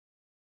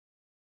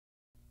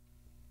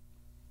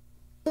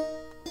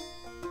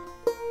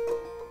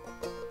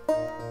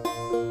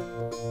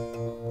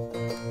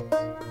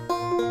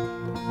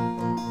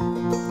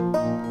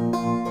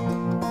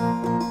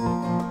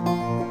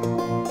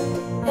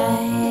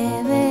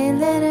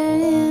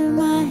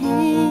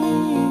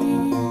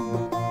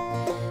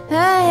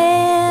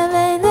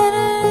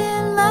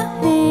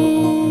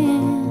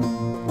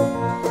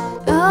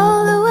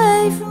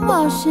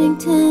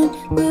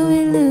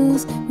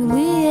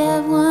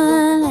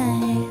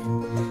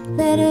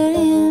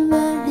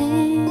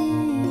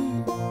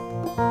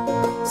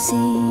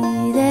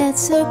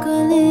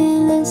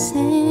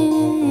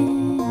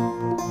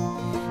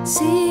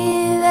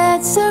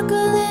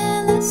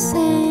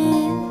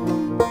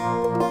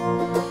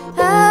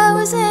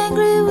was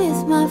angry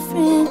with my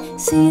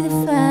friend. See the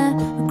fire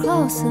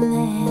across the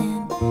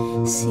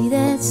land, see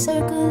that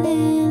circle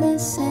in the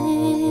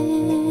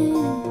sand.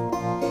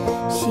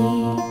 She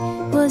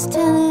was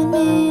telling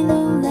me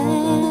no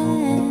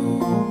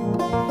lie,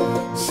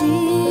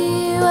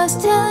 she was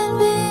telling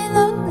me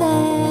no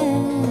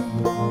lie.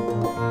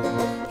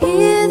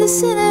 Hear the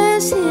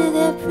sinners, hear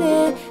their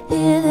prayer,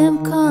 hear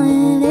them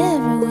calling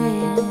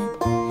everywhere.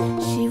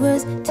 She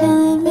was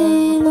telling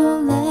me no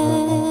lie.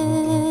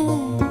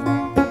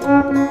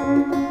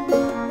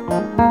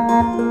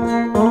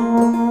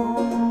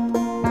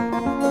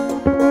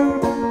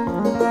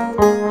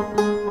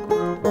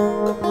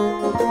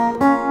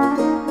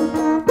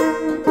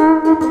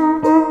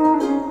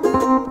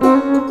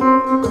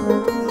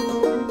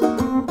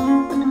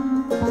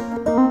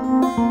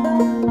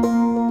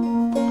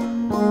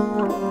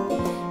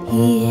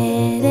 He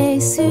had a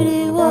suit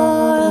he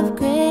wore of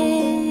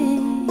gray.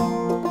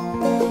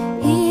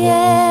 He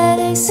had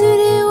a suit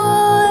he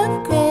wore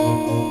of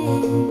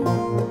gray.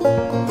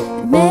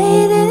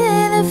 Made it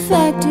in a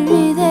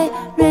factory, they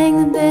rang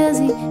the bells,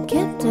 he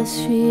kept us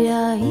free.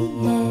 Oh, he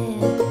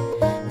had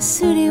a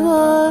suit he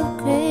wore of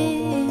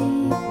gray,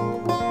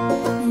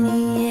 and he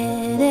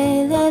had a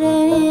letter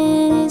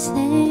in his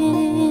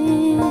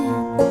hand.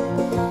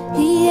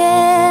 He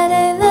had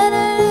a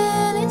letter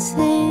in his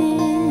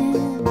hand,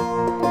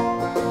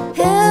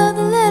 held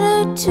the letter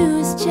to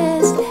his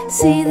chest,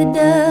 see the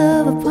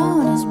dove upon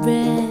his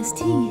breast.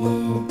 He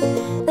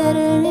had a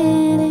letter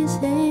in his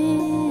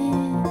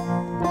hand.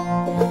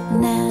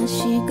 Now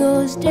she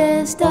goes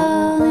dressed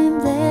all in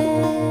black.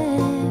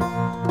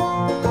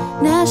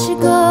 Now she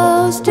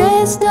goes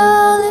dressed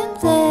all in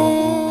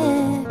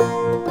black.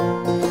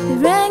 They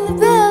rang the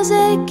bells,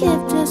 they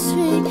kept us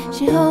free.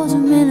 She holds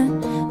him in her